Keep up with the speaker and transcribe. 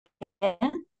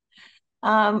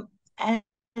Um,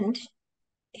 and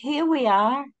here we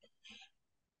are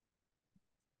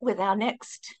with our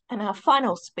next and our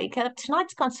final speaker.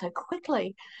 Tonight's gone so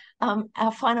quickly.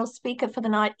 Our final speaker for the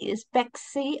night is Bec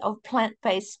See of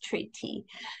Plant-Based Treaty.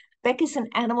 Bec is an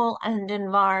animal and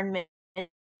environmental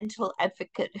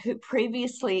advocate who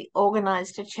previously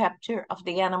organised a chapter of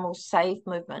the Animal Save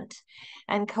movement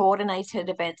and coordinated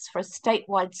events for a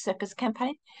statewide circus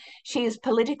campaign. She is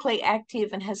politically active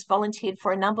and has volunteered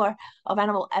for a number of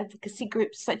animal advocacy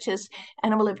groups such as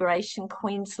Animal Liberation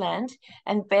Queensland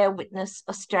and Bear Witness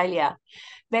Australia.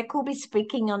 Bec will be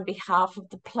speaking on behalf of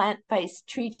the Plant-Based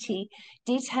Treaty,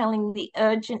 detailing the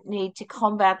urgent need to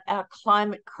combat our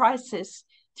climate crisis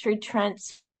through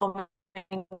transforming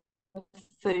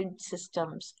food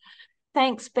systems.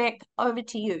 Thanks, Bec. Over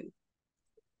to you.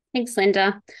 Thanks,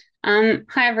 Linda.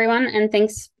 Hi, everyone, and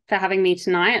thanks for having me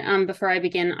tonight. Before I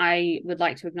begin, I would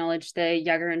like to acknowledge the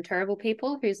Yagara and Turrbal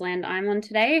people whose land I'm on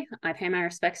today. I pay my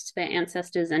respects to their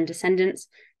ancestors and descendants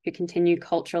who continue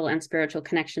cultural and spiritual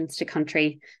connections to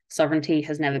country. Sovereignty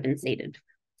has never been ceded.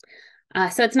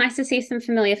 So it's nice to see some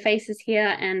familiar faces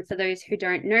here. And for those who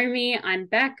don't know me, I'm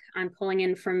Bec. I'm calling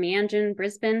in from Meanjin,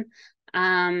 Brisbane.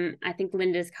 I think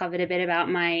Linda's covered a bit about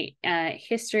my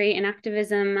history in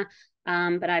activism,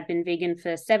 but I've been vegan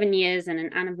for 7 years and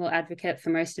an animal advocate for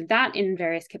most of that in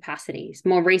various capacities.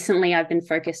 More recently, I've been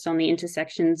focused on the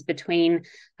intersections between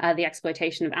the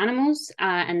exploitation of animals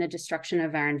and the destruction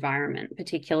of our environment,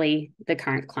 particularly the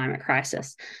current climate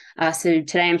crisis. So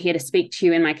today I'm here to speak to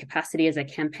you in my capacity as a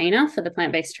campaigner for the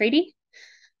Plant-Based Treaty.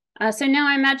 So now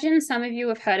I imagine some of you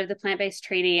have heard of the Plant-Based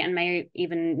Treaty and may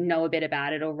even know a bit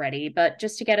about it already, but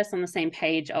just to get us on the same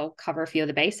page, I'll cover a few of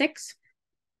the basics.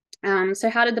 So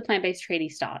how did the Plant-Based Treaty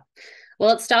start?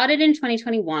 Well, it started in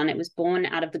 2021. It was born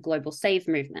out of the Global Save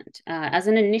movement as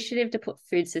an initiative to put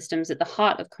food systems at the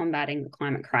heart of combating the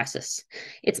climate crisis.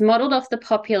 It's modeled off the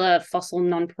popular Fossil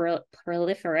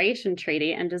Non-Proliferation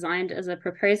Treaty and designed as a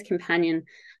proposed companion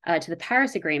to the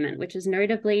Paris Agreement, which is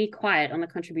notably quiet on the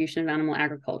contribution of animal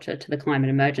agriculture to the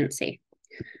climate emergency.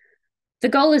 The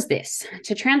goal is this: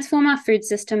 to transform our food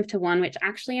system to one which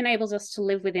actually enables us to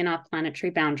live within our planetary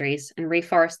boundaries and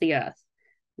reforest the earth.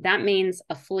 That means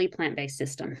a fully plant-based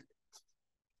system.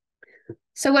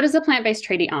 So what does the Plant-Based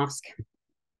Treaty ask?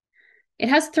 It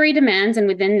has 3 demands, and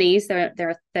within these, there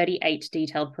are 38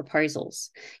 detailed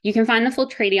proposals. You can find the full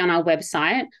treaty on our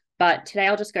website, but today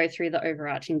I'll just go through the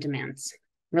overarching demands: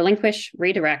 relinquish,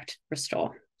 redirect,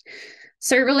 restore.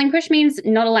 So relinquish means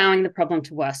not allowing the problem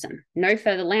to worsen. No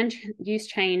further land use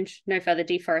change, no further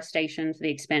deforestation for the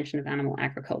expansion of animal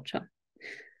agriculture.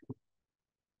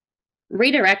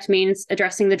 Redirect means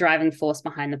addressing the driving force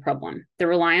behind the problem, the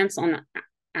reliance on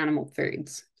animal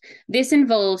foods. This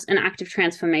involves an active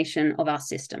transformation of our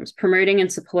systems, promoting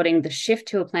and supporting the shift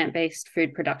to a plant-based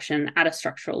food production at a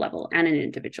structural level and an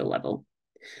individual level.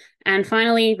 And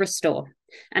finally, restore,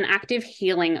 an active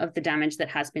healing of the damage that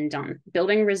has been done,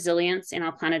 building resilience in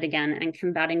our planet again and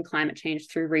combating climate change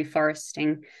through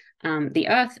reforesting the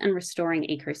earth and restoring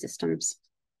ecosystems.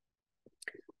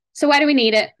 So why do we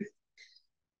need it?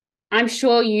 I'm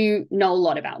sure you know a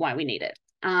lot about why we need it.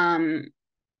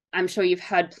 I'm sure you've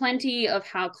heard plenty of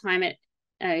how climate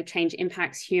change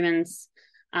impacts humans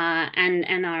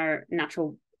and our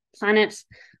natural planet.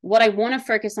 What I want to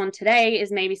focus on today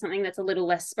is maybe something that's a little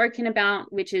less spoken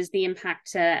about, which is the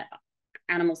impact to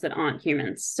animals that aren't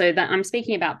humans. So that I'm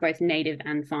speaking about both native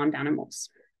and farmed animals.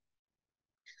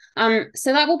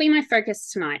 So that will be my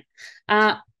focus tonight.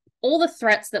 All the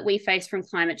threats that we face from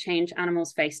climate change,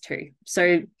 animals face too.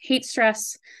 So heat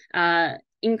stress,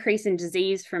 increase in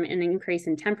disease from an increase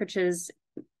in temperatures,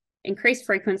 increased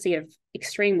frequency of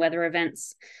extreme weather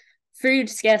events, food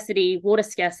scarcity, water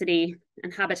scarcity,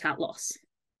 and habitat loss.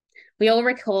 We all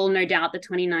recall, no doubt, the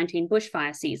 2019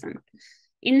 bushfire season.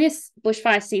 In this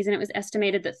bushfire season, it was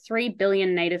estimated that 3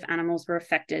 billion native animals were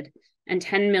affected and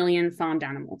 10 million farmed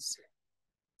animals.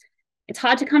 It's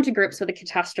hard to come to grips with a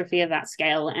catastrophe of that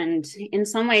scale, and in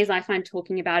some ways, I find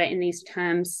talking about it in these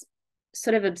terms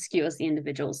sort of obscures the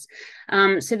individuals.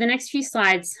 So the next few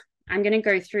slides, I'm going to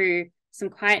go through some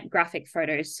quite graphic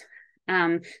photos.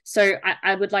 So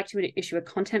I would like to issue a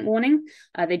content warning.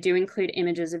 They do include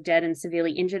images of dead and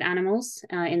severely injured animals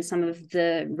in some of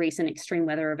the recent extreme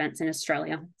weather events in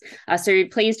Australia. So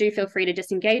please do feel free to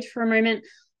disengage for a moment.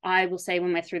 I will say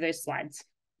when we're through those slides.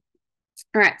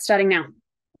 All right, starting now.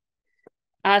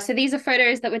 So these are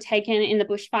photos that were taken in the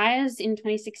bushfires in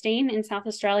 2016 in South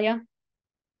Australia.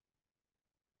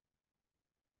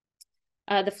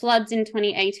 The floods in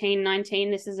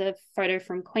 2018-19, this is a photo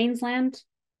from Queensland.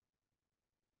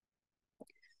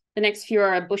 The next few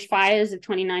are bushfires of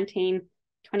 2019,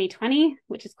 2020,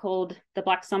 which is called the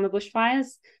Black Summer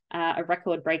bushfires, a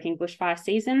record-breaking bushfire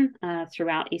season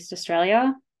throughout East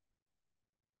Australia.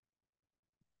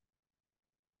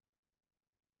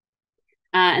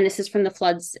 And this is from the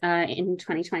floods in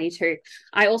 2022.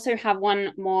 I also have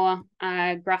one more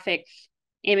graphic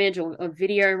image or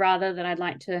video rather that I'd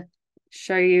like to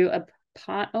show you a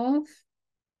part of.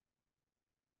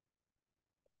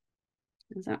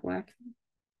 Does that work?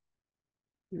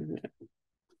 Is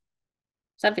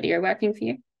that video working for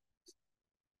you?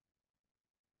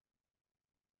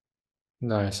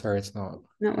 No, sorry, it's not.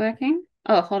 Not working?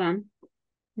 Oh, hold on.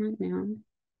 Right now.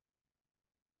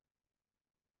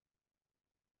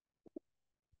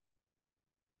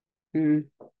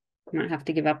 Might have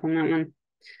to give up on that one.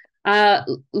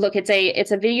 Look, it's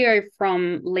a video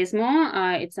from Lismore.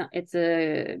 It's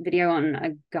a video on a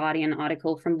Guardian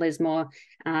article from Lismore,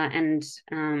 and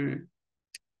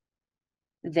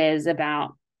there's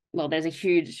a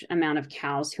huge amount of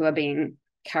cows who are being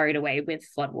carried away with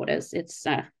floodwaters. It's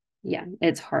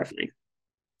it's horrifying.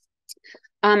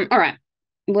 All right,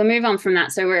 we'll move on from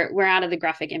that. So we're out of the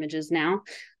graphic images now.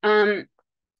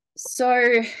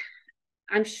 So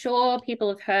I'm sure people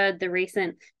have heard the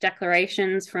recent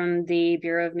declarations from the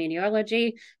Bureau of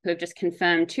Meteorology, who have just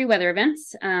confirmed 2 weather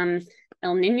events,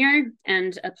 El Nino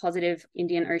and a positive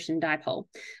Indian Ocean dipole.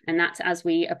 And that's as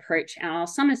we approach our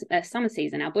summer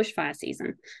season, our bushfire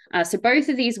season. So both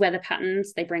of these weather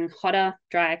patterns, they bring hotter,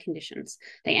 drier conditions.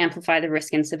 They amplify the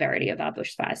risk and severity of our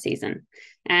bushfire season.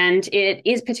 And it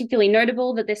is particularly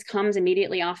notable that this comes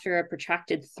immediately after a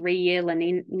protracted 3-year La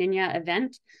Nina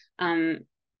event.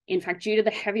 In fact, due to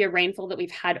the heavier rainfall that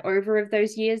we've had over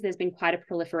those years, there's been quite a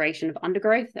proliferation of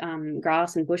undergrowth,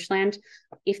 grass and bushland.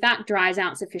 If that dries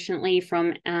out sufficiently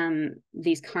from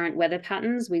these current weather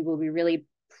patterns, we will be really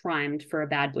primed for a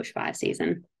bad bushfire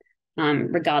season.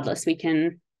 Regardless, we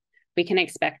can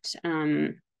expect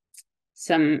some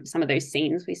of those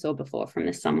scenes we saw before from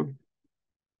this summer.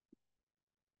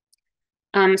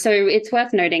 So it's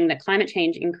worth noting that climate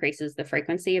change increases the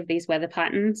frequency of these weather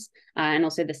patterns and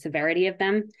also the severity of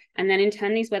them. And then in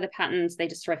turn, these weather patterns, they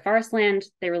destroy forest land,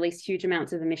 they release huge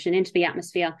amounts of emission into the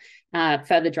atmosphere,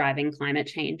 further driving climate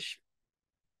change.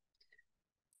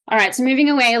 All right, so moving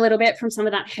away a little bit from some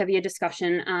of that heavier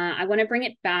discussion, I want to bring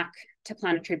it back to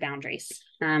planetary boundaries,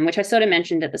 which I sort of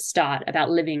mentioned at the start about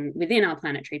living within our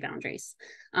planetary boundaries.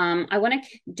 I want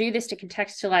to do this to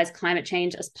contextualize climate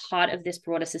change as part of this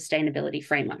broader sustainability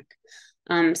framework.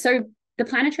 So the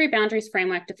planetary boundaries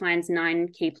framework defines 9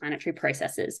 key planetary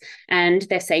processes and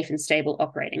their safe and stable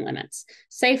operating limits.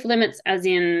 Safe limits as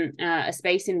in a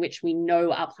space in which we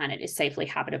know our planet is safely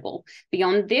habitable.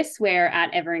 Beyond this, we're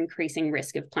at ever-increasing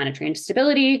risk of planetary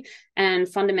instability and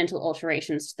fundamental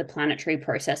alterations to the planetary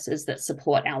processes that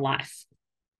support our life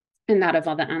and that of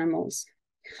other animals.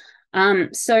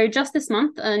 So just this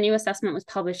month, a new assessment was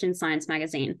published in Science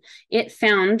magazine. It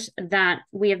found that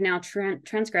we have now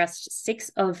transgressed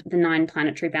 6 of the 9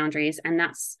 planetary boundaries, and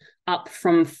that's up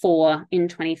from 4 in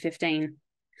 2015.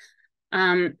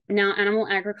 Now, animal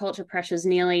agriculture pressures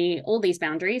nearly all these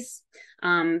boundaries,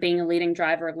 being a leading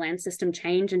driver of land system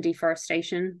change and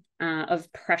deforestation, of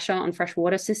pressure on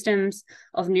freshwater systems,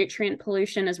 of nutrient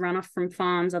pollution as runoff from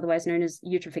farms, otherwise known as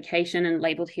eutrophication and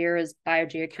labeled here as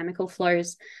biogeochemical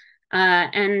flows,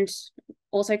 and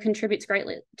also contributes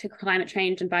greatly to climate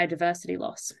change and biodiversity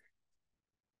loss.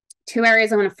 2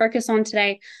 areas I want to focus on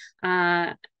today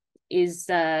is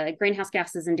greenhouse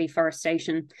gases and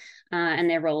deforestation and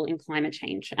their role in climate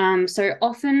change. So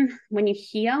often when you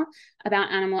hear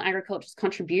about animal agriculture's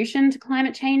contribution to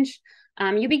climate change,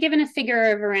 you'll be given a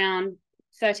figure of around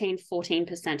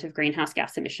 13–14% of greenhouse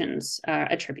gas emissions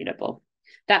attributable.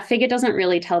 That figure doesn't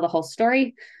really tell the whole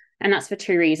story, and that's for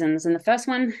 2 reasons. And the first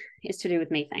one is to do with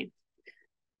methane.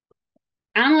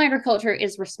 Animal agriculture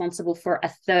is responsible for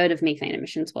 1/3 of methane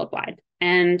emissions worldwide.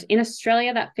 And in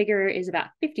Australia, that figure is about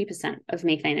 50% of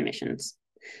methane emissions.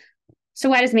 So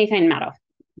why does methane matter?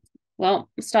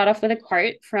 Well, we'll start off with a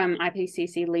quote from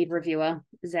IPCC lead reviewer,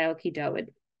 Zale P. Durwood,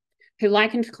 who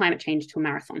likened climate change to a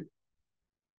marathon.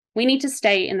 We need to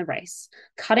stay in the race.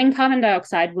 Cutting carbon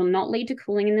dioxide will not lead to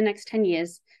cooling in the next 10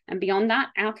 years. And beyond that,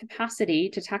 our capacity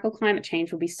to tackle climate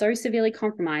change will be so severely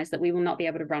compromised that we will not be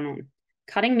able to run on.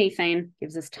 Cutting methane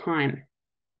gives us time.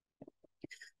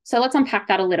 So let's unpack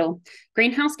that a little.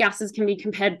 Greenhouse gases can be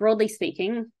compared, broadly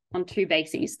speaking, on two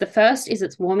bases. The first is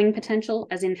its warming potential,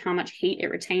 as in how much heat it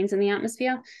retains in the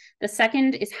atmosphere. The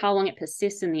second is how long it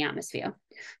persists in the atmosphere.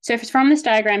 So from this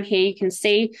diagram here, you can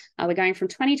see we're going from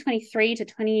 2023 to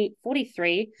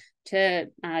 2043 to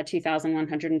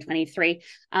 2123.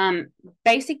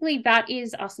 Basically, that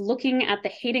is us looking at the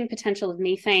heating potential of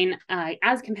methane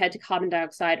as compared to carbon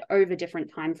dioxide over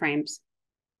different timeframes.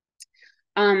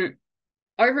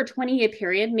 Over a 20-year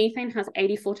period, methane has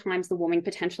 84 times the warming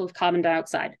potential of carbon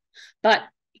dioxide. But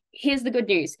here's the good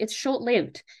news. It's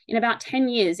short-lived. In about 10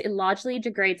 years, it largely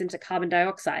degrades into carbon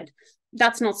dioxide.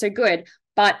 That's not so good,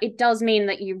 but it does mean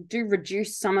that you do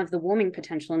reduce some of the warming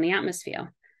potential in the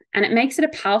atmosphere. And it makes it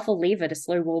a powerful lever to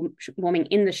slow warming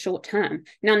in the short term.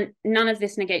 Now, none of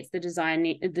this negates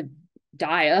the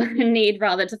dire need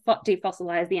rather to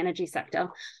defossilize the energy sector.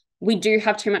 We do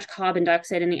have too much carbon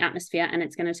dioxide in the atmosphere, and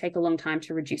it's going to take a long time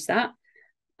to reduce that.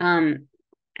 And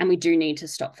we do need to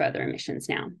stop further emissions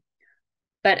now.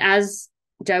 But as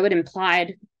Durwood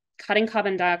implied, cutting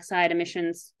carbon dioxide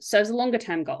emissions serves a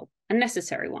longer-term goal, a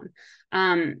necessary one.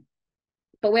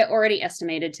 But we're already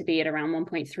estimated to be at around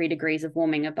 1.3 degrees of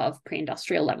warming above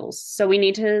pre-industrial levels. So we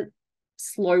need to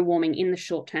slow warming in the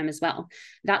short term as well.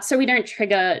 That's so we don't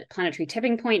trigger planetary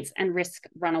tipping points and risk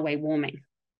runaway warming.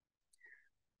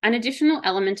 An additional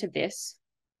element of this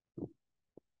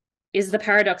is the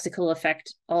paradoxical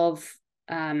effect of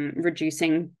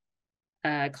reducing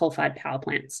coal-fired power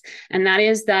plants. And that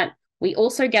is that we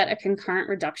also get a concurrent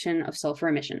reduction of sulfur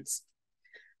emissions.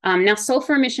 Now,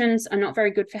 sulfur emissions are not very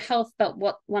good for health, but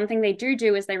one thing they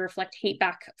do is they reflect heat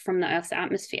back from the Earth's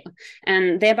atmosphere,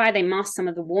 and thereby they mask some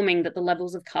of the warming that the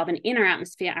levels of carbon in our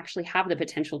atmosphere actually have the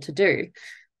potential to do.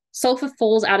 Sulfur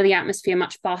falls out of the atmosphere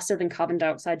much faster than carbon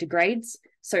dioxide degrades.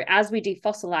 So as we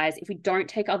defossilize, if we don't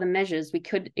take other measures, we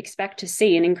could expect to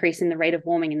see an increase in the rate of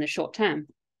warming in the short term.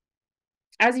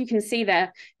 As you can see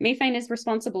there, methane is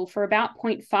responsible for about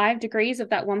 0.5 degrees of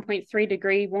that 1.3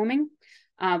 degree warming,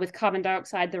 with carbon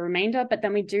dioxide the remainder. But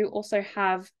then we also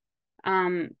have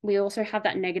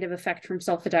that negative effect from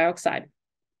sulfur dioxide.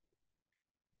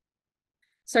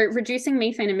 So reducing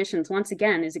methane emissions, once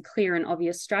again, is a clear and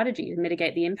obvious strategy to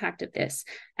mitigate the impact of this.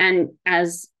 And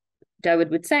as Durwood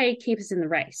would say, keep us in the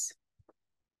race.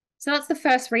 So that's the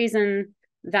first reason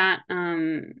that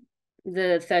the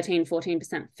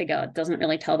 13-14% figure doesn't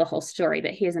really tell the whole story,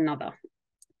 but here's another.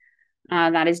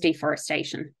 That is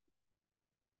deforestation.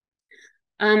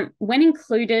 When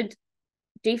included,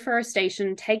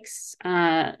 deforestation takes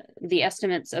the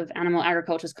estimates of animal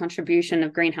agriculture's contribution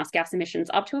of greenhouse gas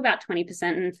emissions up to about 20%,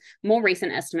 and more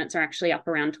recent estimates are actually up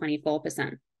around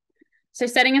 24%. So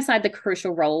setting aside the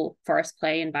crucial role forests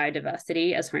play in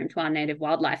biodiversity as home to our native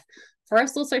wildlife,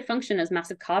 forests also function as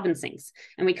massive carbon sinks,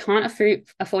 and we can't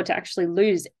afford to actually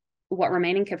lose what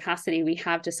remaining capacity we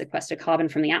have to sequester carbon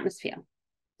from the atmosphere.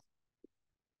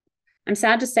 I'm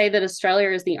sad to say that Australia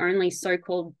is the only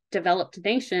so-called developed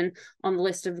nation on the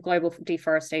list of global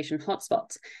deforestation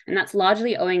hotspots, and that's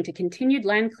largely owing to continued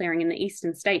land clearing in the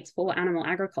eastern states for animal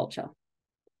agriculture.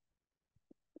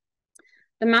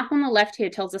 The map on the left here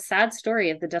tells a sad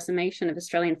story of the decimation of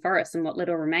Australian forests and what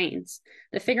little remains.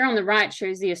 The figure on the right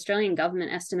shows the Australian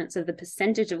government estimates of the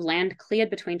percentage of land cleared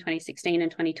between 2016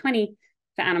 and 2020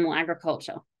 for animal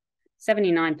agriculture,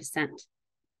 79%.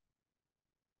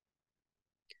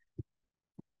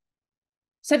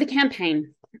 So the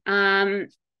campaign. The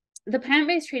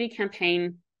Plant-Based Treaty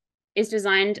campaign is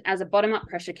designed as a bottom-up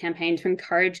pressure campaign to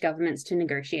encourage governments to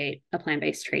negotiate a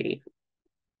plant-based treaty.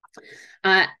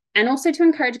 And also to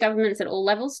encourage governments at all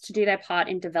levels to do their part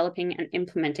in developing and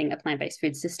implementing a plant-based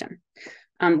food system.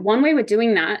 One way we're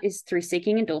doing that is through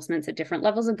seeking endorsements at different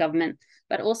levels of government,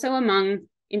 but also among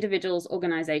individuals,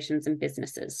 organizations, and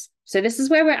businesses. So this is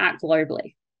where we're at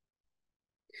globally.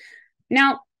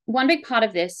 Now, one big part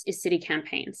of this is city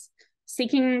campaigns,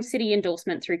 seeking city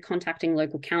endorsement through contacting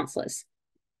local councillors.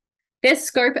 There's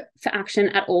scope for action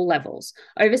at all levels.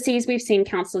 Overseas, we've seen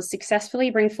councillors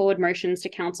successfully bring forward motions to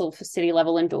council for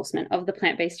city-level endorsement of the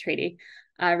plant-based treaty,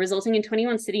 resulting in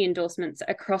 21 city endorsements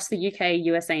across the UK,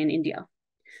 USA, and India.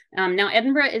 Now,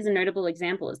 Edinburgh is a notable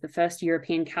example as the first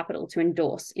European capital to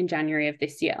endorse in January of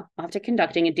this year, after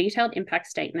conducting a detailed impact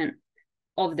statement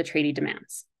of the treaty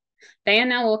demands. They are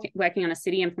now working on a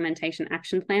city implementation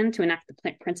action plan to enact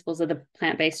the principles of the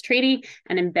plant-based treaty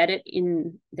and embed it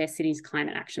in their city's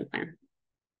climate action plan.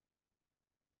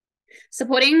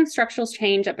 Supporting structural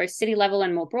change at both city level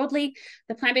and more broadly,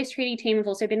 the plant-based treaty team have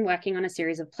also been working on a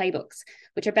series of playbooks,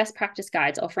 which are best practice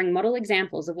guides offering model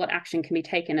examples of what action can be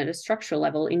taken at a structural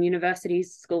level in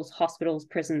universities, schools, hospitals,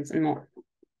 prisons, and more.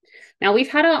 Now, we've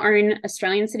had our own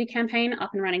Australian City campaign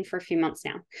up and running for a few months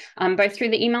now, both through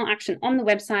the email action on the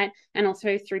website and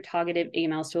also through targeted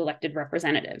emails to elected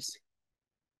representatives.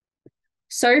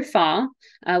 So far,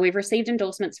 we've received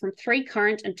endorsements from 3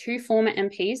 current and 2 former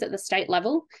MPs at the state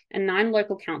level and 9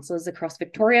 local councillors across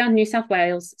Victoria, New South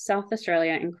Wales, South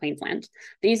Australia and Queensland.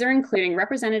 These are including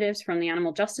representatives from the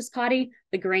Animal Justice Party,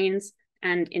 the Greens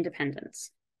and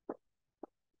Independents.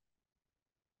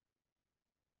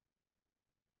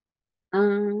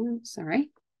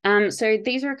 So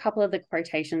these are a couple of the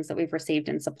quotations that we've received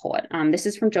in support. This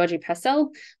is from Georgie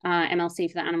Purcell, MLC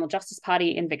for the Animal Justice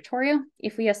Party in Victoria.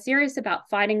 If we are serious about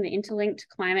fighting the interlinked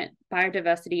climate,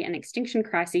 biodiversity and extinction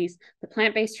crises, the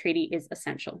plant-based treaty is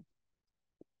essential.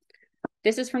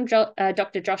 This is from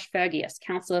Dr. Josh Fergius,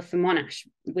 councillor for Monash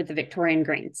with the Victorian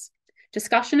Greens.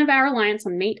 Discussion of our reliance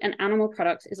on meat and animal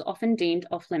products is often deemed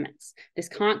off limits. This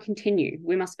can't continue.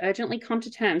 We must urgently come to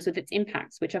terms with its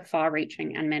impacts, which are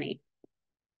far-reaching and many.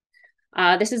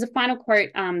 This is a final quote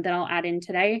that I'll add in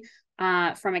today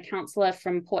from a councillor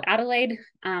from Port Adelaide,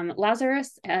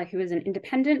 Lazarus, who is an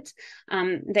independent.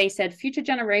 They said, future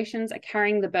generations are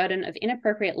carrying the burden of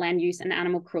inappropriate land use and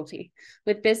animal cruelty,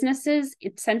 with businesses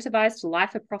incentivized to lie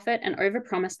for profit and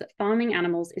overpromise that farming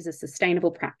animals is a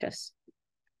sustainable practice.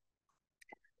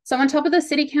 So on top of the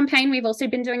city campaign, we've also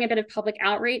been doing a bit of public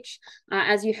outreach.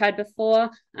 As you heard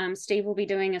before, Steve will be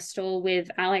doing a stall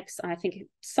with Alex, I think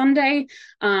Sunday.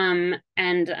 And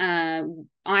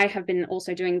I have been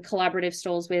also doing collaborative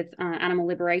stalls with Animal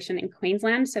Liberation in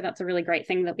Queensland. So that's a really great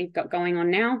thing that we've got going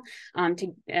on now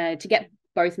to get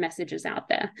both messages out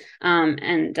there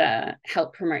and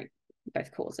help promote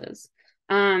both causes.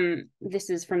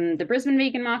 This is from the Brisbane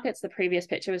vegan markets. The previous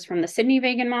picture was from the Sydney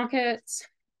vegan markets.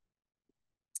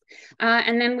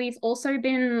 And then we've also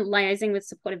been liaising with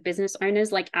supportive business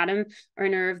owners like Adam,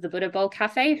 owner of the Buddha Bowl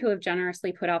Cafe, who have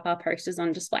generously put up our posters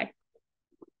on display.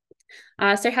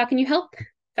 So how can you help?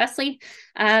 Firstly,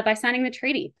 by signing the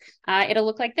treaty. It'll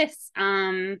look like this.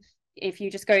 If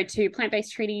you just go to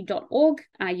plantbasedtreaty.org,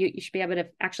 you should be able to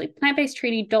actually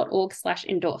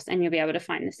plantbasedtreaty.org/endorse, and you'll be able to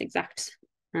find this exact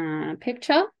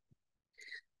picture.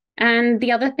 And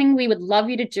the other thing we would love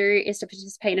you to do is to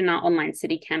participate in our online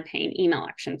city campaign email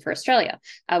action for Australia,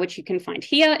 which you can find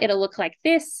here. It'll look like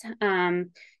this.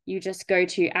 You just go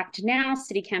to Act Now,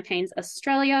 City Campaigns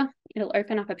Australia. It'll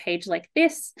open up a page like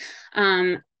this.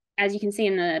 As you can see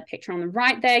in the picture on the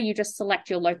right there, you just select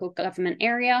your local government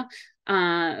area.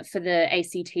 For the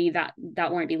ACT,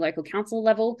 that won't be local council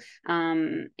level.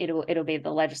 It'll be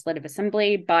the Legislative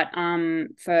Assembly, but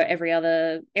for every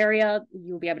other area,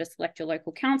 you'll be able to select your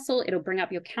local council. It'll bring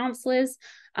up your councillors,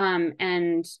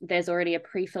 and there's already a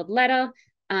pre-filled letter,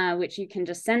 which you can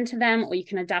just send to them, or you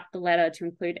can adapt the letter to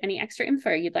include any extra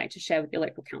info you'd like to share with your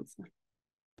local councillor.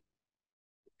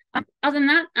 Other than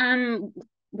that,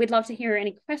 we'd love to hear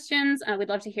any questions. We'd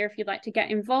love to hear if you'd like to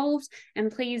get involved, and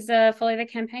please follow the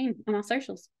campaign on our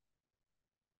socials.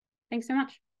 Thanks so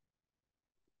much.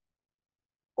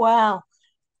 Wow.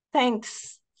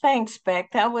 Thanks,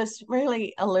 Bec. That was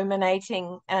really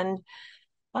illuminating, and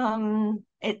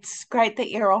it's great that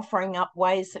you're offering up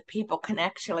ways that people can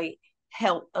actually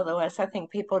help. Otherwise, I think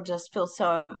people just feel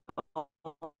so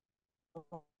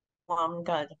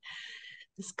good.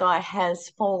 The sky has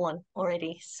fallen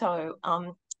already. So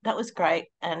that was great.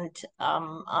 And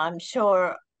I'm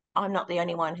sure I'm not the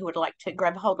only one who would like to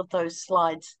grab hold of those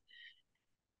slides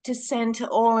to send to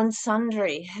all and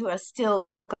sundry who are still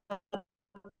got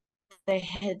their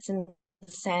heads in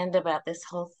the sand about this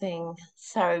whole thing.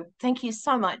 So thank you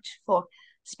so much for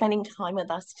spending time with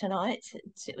us tonight.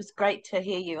 It was great to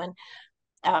hear you, and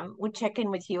we'll check in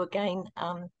with you again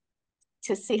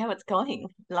to see how it's going.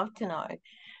 Love to know.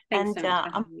 Thanks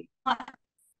so much.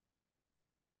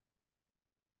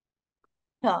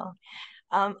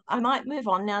 I might move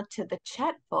on now to the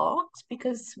chat box,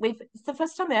 because it's the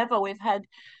first time ever we've had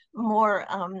more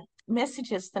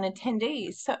messages than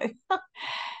attendees. So,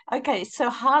 okay, so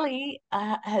Harley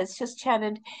has just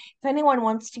chatted. If anyone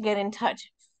wants to get in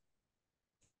touch,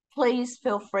 please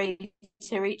feel free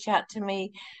to reach out to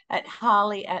me at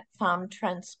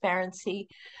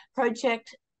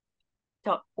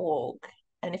harley@farmtransparencyproject.org.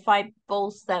 And if I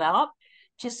balls that up,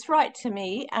 just write to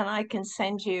me and I can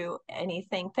send you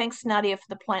anything. Thanks, Nadia, for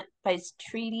the plant-based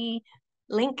treaty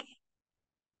link.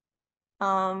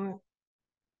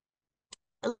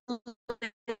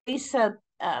 Lisa,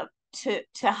 to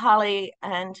Harley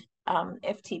and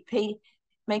FTP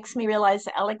makes me realize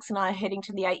that Alex and I are heading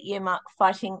to the 8-year mark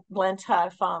fighting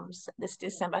Blantyre Farms this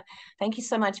December. Thank you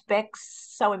so much, Bec.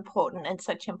 So important, and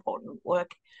such important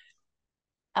work.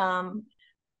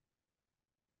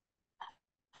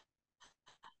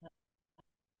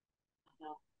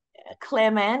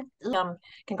 Claire Mann,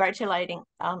 congratulating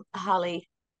Harley.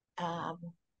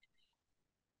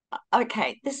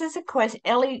 Okay, this is a question.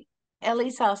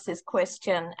 Ellie's asked this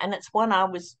question, and it's one I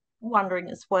was wondering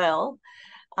as well.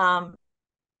 The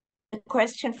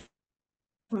question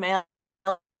from Ellie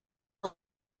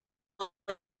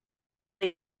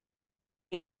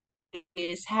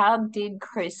is, how did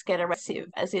Chris get aggressive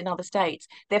as in other states?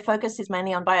 Their focus is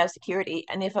mainly on biosecurity,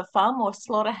 and if a farm or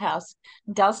slaughterhouse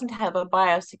doesn't have a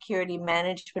biosecurity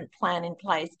management plan in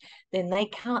place, then they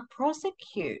can't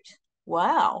prosecute.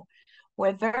 Wow.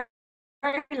 We're very,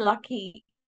 very lucky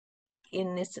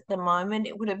in this at the moment.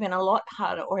 It would have been a lot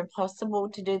harder or impossible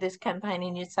to do this campaign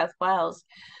in New South Wales,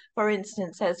 for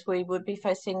instance, as we would be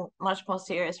facing much more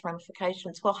serious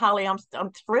ramifications. Well, Harley, I'm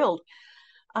thrilled,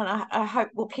 and I hope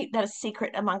we'll keep that a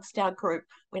secret amongst our group.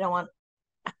 We don't want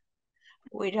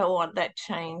that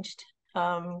changed.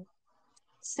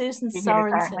 Susan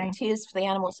Sorensen, Tears for the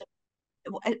Animals.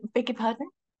 Beg your pardon?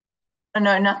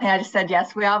 No, nothing. I just said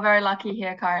yes. We are very lucky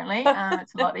here currently.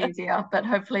 It's a lot easier, but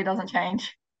hopefully it doesn't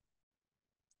change.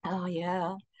 Oh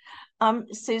yeah.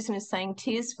 Susan is saying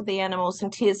tears for the animals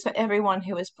and tears for everyone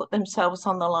who has put themselves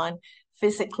on the line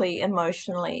physically,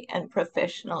 emotionally, and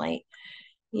professionally.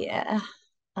 Yeah.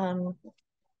 Okay.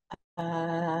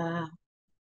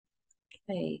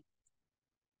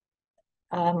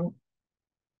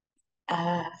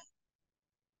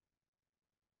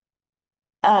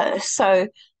 So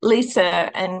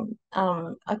Lisa and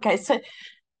okay, so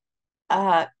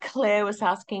Claire was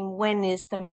asking, when is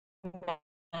the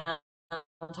Mount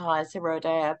Isa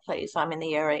Rodeo, please? I'm in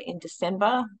the area in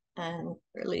December. And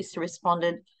Lisa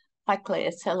responded, hi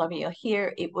Claire, so lovely you're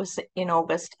here. It was in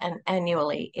August and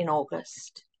annually in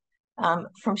August.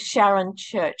 From Sharon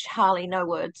Church, Harley, no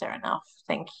words are enough.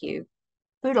 Thank you.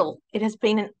 Boodle, it has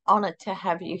been an honour to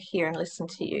have you here and listen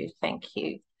to you. Thank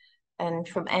you. And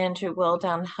from Andrew, well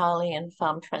done, Harley and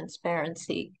Farm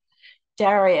Transparency.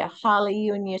 Daria, Harley,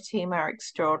 you and your team are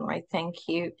extraordinary. Thank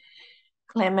you.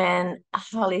 Cleman,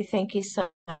 Harley, thank you so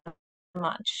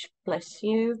much. Bless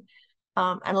you.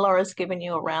 And Laura's given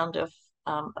you a round of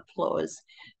applause.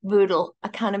 Boodle, I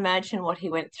can't imagine what he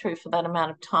went through for that amount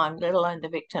of time, let alone the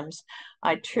victims.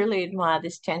 I truly admire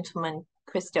this gentleman,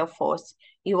 Chris Delforce.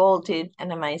 You all did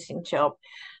an amazing job.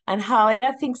 And Harley,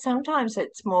 I think sometimes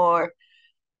it's more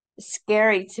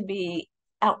scary to be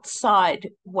outside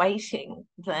waiting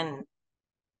than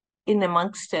in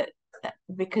amongst it,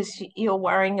 because you're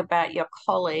worrying about your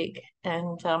colleague.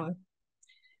 And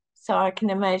so I can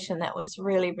imagine that was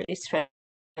really, really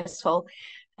stressful.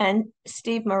 And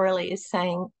Steve Morelli is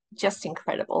saying, just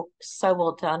incredible. So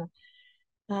well done.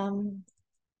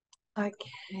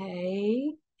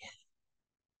 Okay.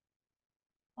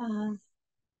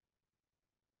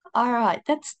 All right,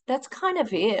 that's kind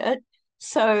of it.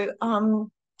 So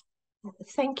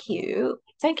thank you.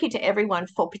 Thank you to everyone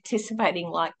for participating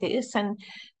like this. And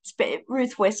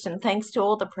Ruth Weston, thanks to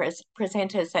all the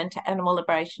presenters and to Animal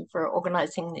Liberation for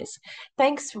organising this.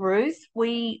 Thanks, Ruth.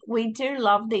 We do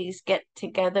love these get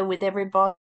together with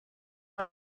everybody.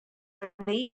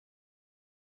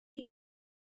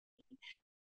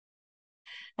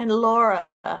 And Laura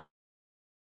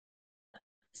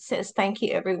says, thank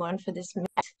you everyone for this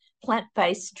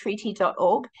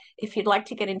plantbasedtreaty.org if you'd like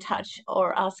to get in touch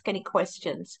or ask any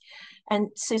questions. And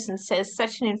Susan says,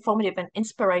 such an informative and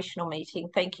inspirational meeting.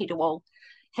 Thank you to all.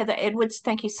 Heather Edwards,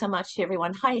 thank you so much to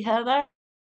everyone. Hi, Heather.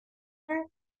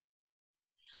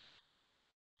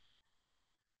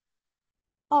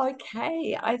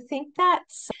 Okay, I think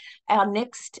that's our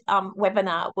next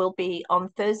webinar will be on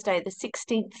Thursday, the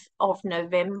 16th of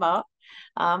November.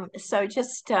 So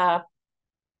just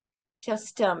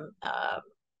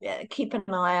keep an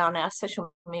eye on our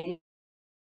social media.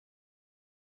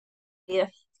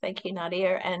 Thank you,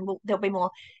 Nadia, and there'll be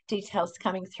more details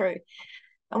coming through.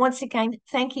 And once again,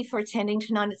 thank you for attending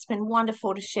tonight. It's been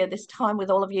wonderful to share this time with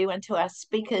all of you, and to our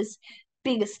speakers,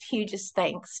 biggest, hugest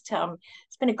thanks.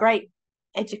 It's been a great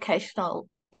educational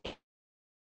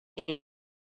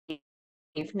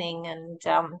evening, and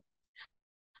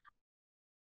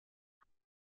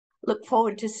look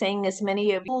forward to seeing as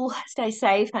many of you. Stay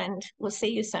safe, and we'll see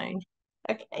you soon.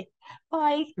 Okay,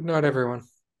 bye. Good night, everyone.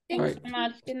 Thanks so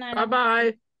much. Good night.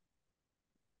 Bye-bye.